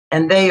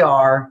and they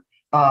are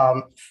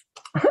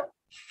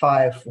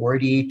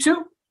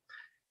 542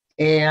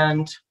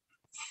 and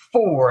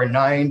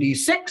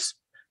 496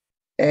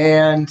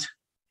 and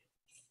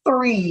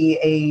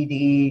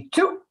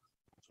 382.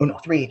 Oh no,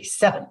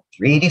 387,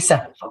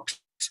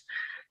 folks.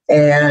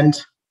 And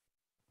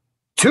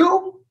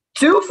two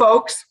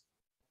folks.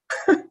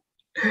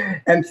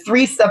 And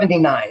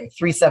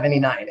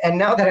 379. And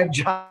now that I've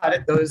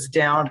jotted those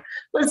down,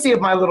 let's see if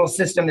my little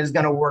system is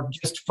going to work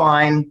just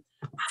fine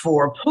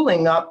for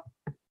pulling up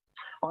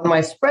on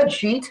my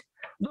spreadsheet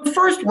the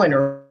first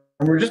winner.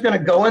 We're just going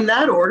to go in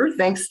that order.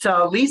 Thanks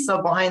to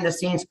Lisa behind the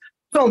scenes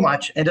so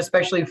much, and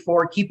especially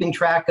for keeping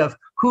track of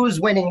who's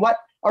winning what.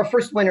 Our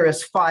first winner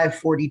is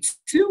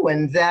 542,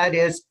 and that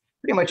is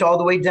pretty much all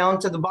the way down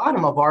to the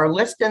bottom of our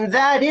list, and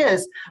that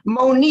is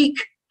Monique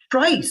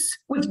Trice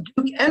with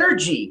Duke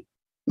Energy.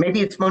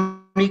 Maybe it's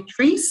Monique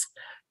Trice.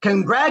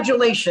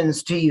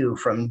 Congratulations to you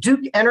from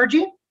Duke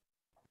Energy. I'm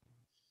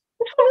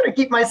going to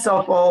keep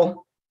myself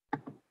all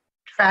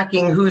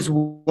tracking who's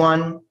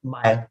won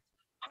by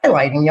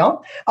highlighting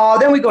y'all.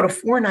 Then we go to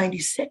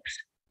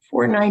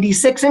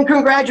 496, and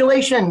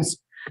congratulations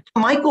to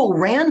Michael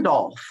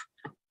Randolph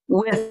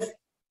with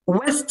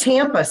West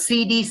Tampa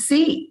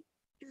Cdc.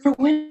 You're a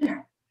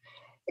winner.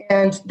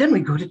 And then we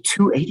go to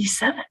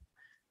 287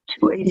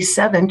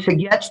 to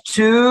get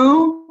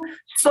to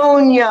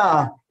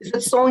Sonia. Is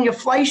it Sonia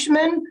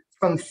Fleischman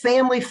from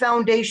Family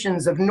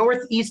Foundations of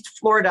Northeast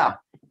Florida?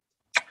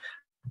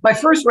 My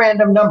first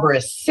random number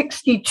is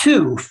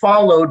 62,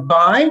 followed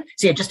by,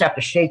 see, I just have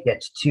to shake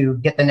it to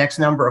get the next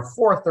number of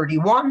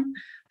 431,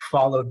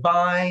 followed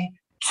by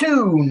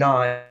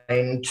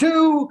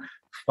 292,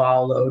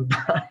 followed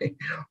by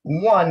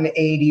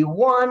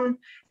 181,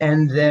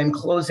 and then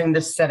closing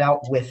this set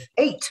out with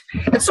 8.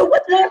 And so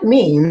what that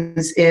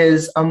means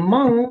is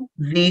among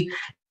the,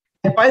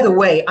 and by the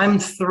way, I'm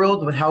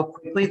thrilled with how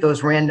quickly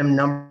those random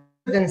numbers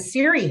and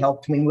Siri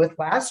helped me with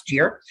last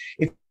year.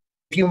 If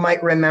you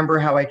might remember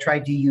how I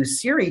tried to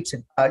use Siri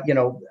to, on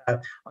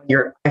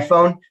your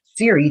iPhone,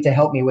 Siri to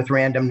help me with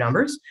random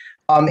numbers.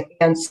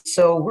 And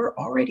so we're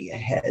already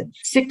ahead.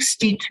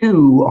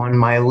 62 on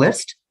my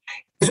list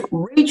is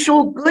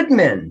Rachel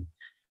Goodman,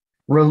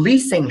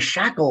 Releasing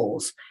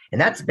Shackles,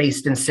 and that's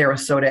based in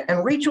Sarasota.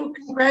 And Rachel,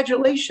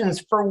 congratulations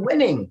for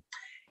winning.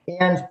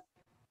 And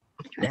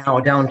now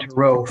down to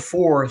row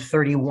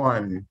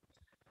 431.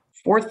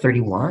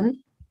 431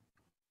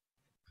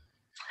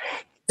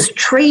 is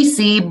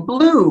Tracy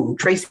Blue.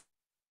 Tracy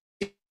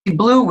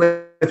Blue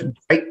with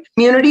Bright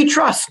Community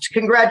Trust.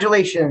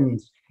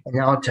 Congratulations. And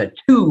now to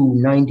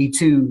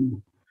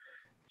 292.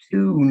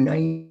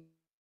 290.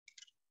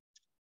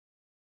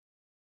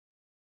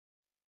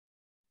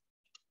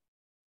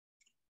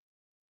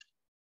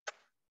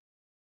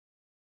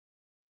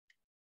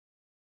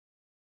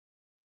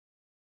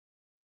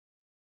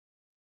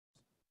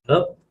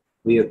 Oh,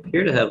 we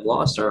appear to have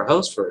lost our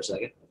host for a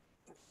second.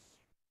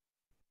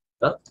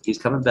 Oh, he's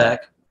coming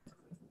back.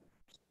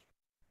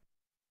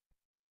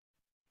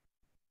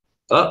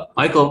 Oh,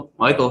 Michael,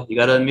 you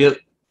got to unmute.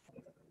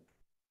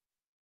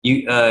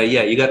 You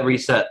got to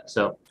reset.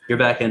 So you're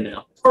back in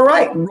now. All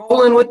right,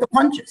 rolling with the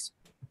punches.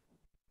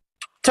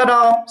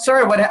 Ta-da!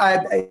 Sorry,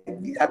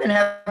 I've been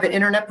having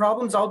internet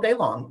problems all day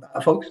long,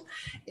 folks.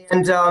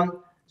 And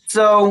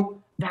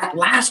so that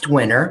last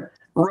winner,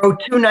 row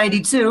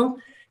 292,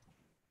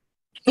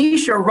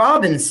 Keisha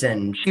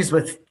Robinson. She's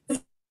with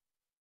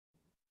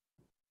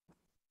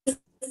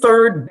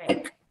Third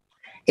Bank.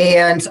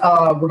 And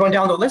we're going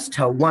down the list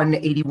to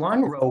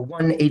 181, row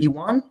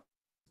 181.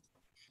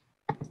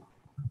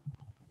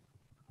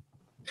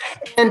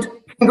 And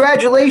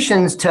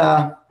congratulations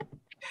to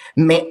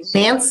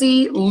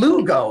Nancy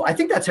Lugo. I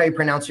think that's how you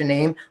pronounce your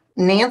name.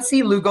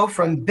 Nancy Lugo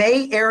from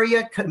Bay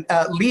Area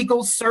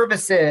Legal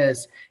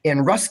Services in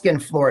Ruskin,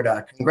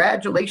 Florida.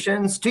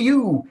 Congratulations to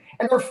you.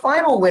 And our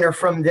final winner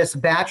from this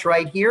batch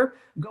right here,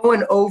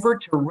 going over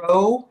to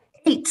row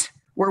 8,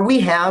 where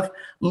we have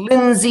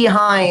Lindsay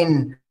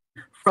Hine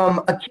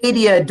from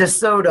Acadia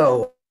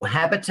DeSoto,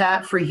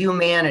 Habitat for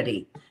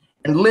Humanity.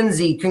 And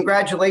Lindsay,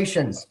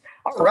 congratulations.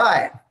 All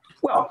right.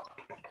 Well,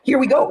 here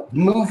we go.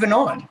 Moving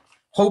on.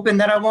 Hoping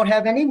that I won't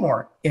have any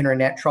more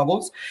internet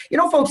troubles. You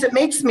know, folks, it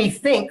makes me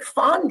think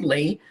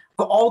fondly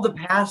of all the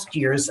past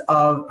years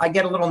of, I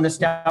get a little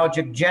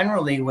nostalgic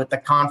generally with the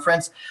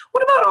conference.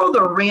 What about all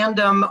the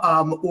random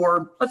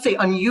or let's say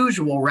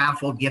unusual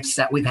raffle gifts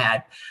that we've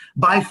had?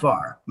 By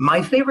far,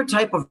 my favorite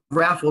type of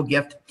raffle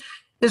gift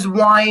is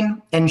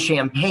wine and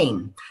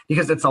champagne,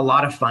 because it's a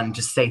lot of fun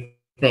to say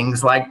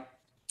things like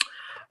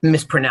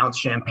mispronounce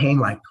champagne,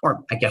 like,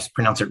 or I guess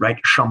pronounce it right,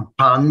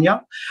 champagne.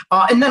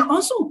 And then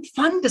also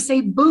fun to say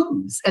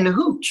booze and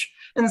hooch,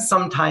 and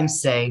sometimes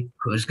say,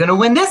 who's gonna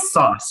win this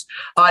sauce?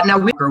 Now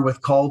we're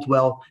with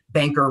Caldwell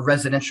Banker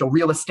Residential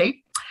Real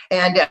Estate,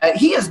 and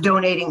he is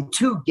donating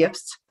 2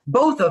 gifts,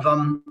 both of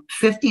them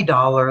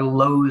 $50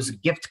 Lowe's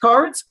gift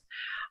cards.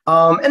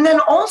 And then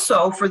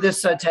also for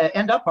this, to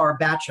end up our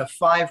batch of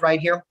 5 right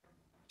here,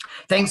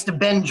 thanks to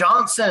Ben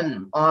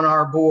Johnson on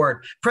our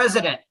board,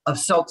 president of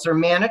Seltzer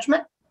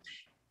Management.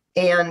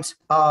 And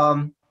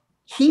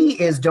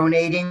he is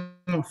donating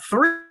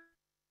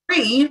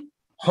 3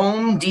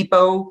 Home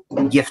Depot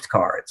gift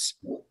cards.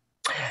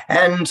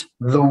 And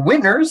the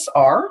winners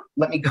are,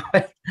 let me go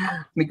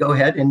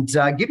ahead and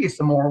give you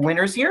some more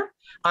winners here.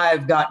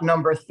 I've got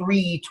number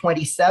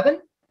 327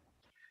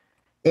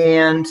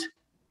 and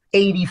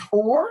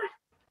 84.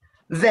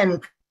 Then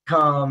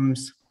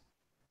comes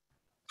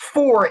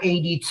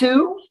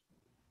 482.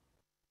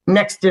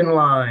 Next in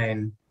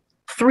line,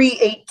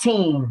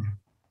 318.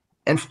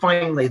 And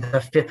finally, the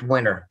 5th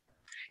winner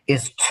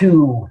is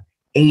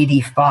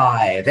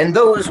 285. And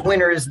those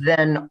winners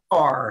then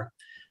are,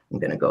 I'm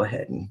going to go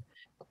ahead and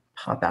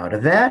pop out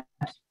of that.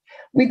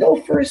 We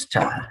go first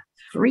to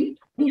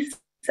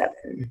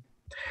 327.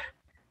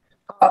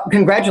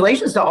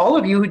 Congratulations to all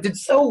of you who did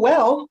so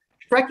well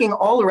trekking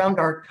all around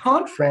our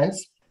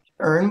conference.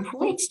 Earn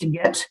points to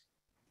get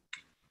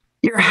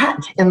your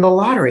hat in the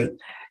lottery.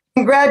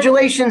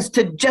 Congratulations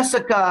to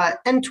Jessica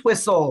and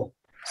Twistle,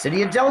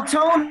 City of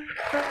Deltona.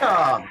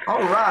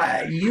 All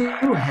right, you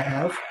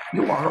are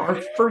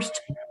our first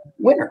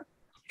winner.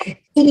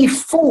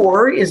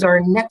 84 is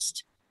our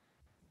next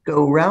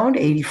go round.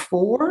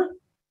 84.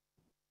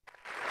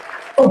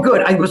 Oh,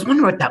 good. I was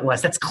wondering what that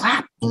was. That's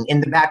clapping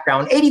in the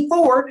background.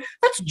 84.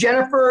 That's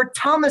Jennifer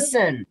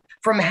Thomason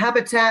from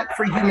Habitat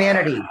for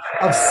Humanity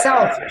of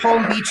South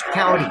Palm Beach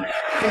County.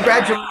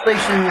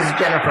 Congratulations,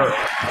 Jennifer.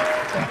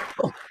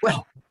 Oh,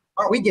 well,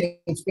 aren't we getting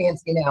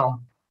fancy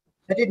now?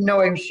 I didn't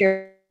know I'm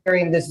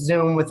sharing this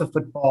Zoom with a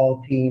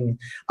football team.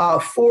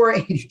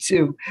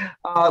 482.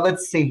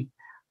 Let's see,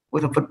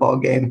 with a football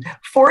game.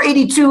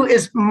 482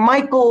 is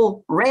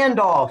Michael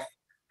Randolph.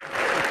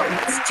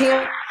 West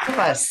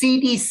Tampa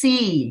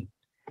Cdc.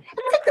 I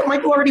think that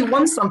Michael already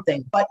won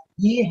something, but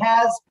he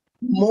has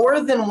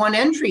more than one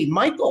entry.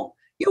 Michael,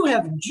 you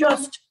have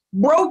just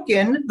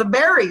broken the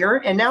barrier,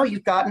 and now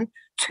you've gotten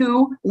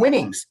 2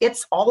 winnings.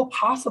 It's all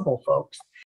possible, folks.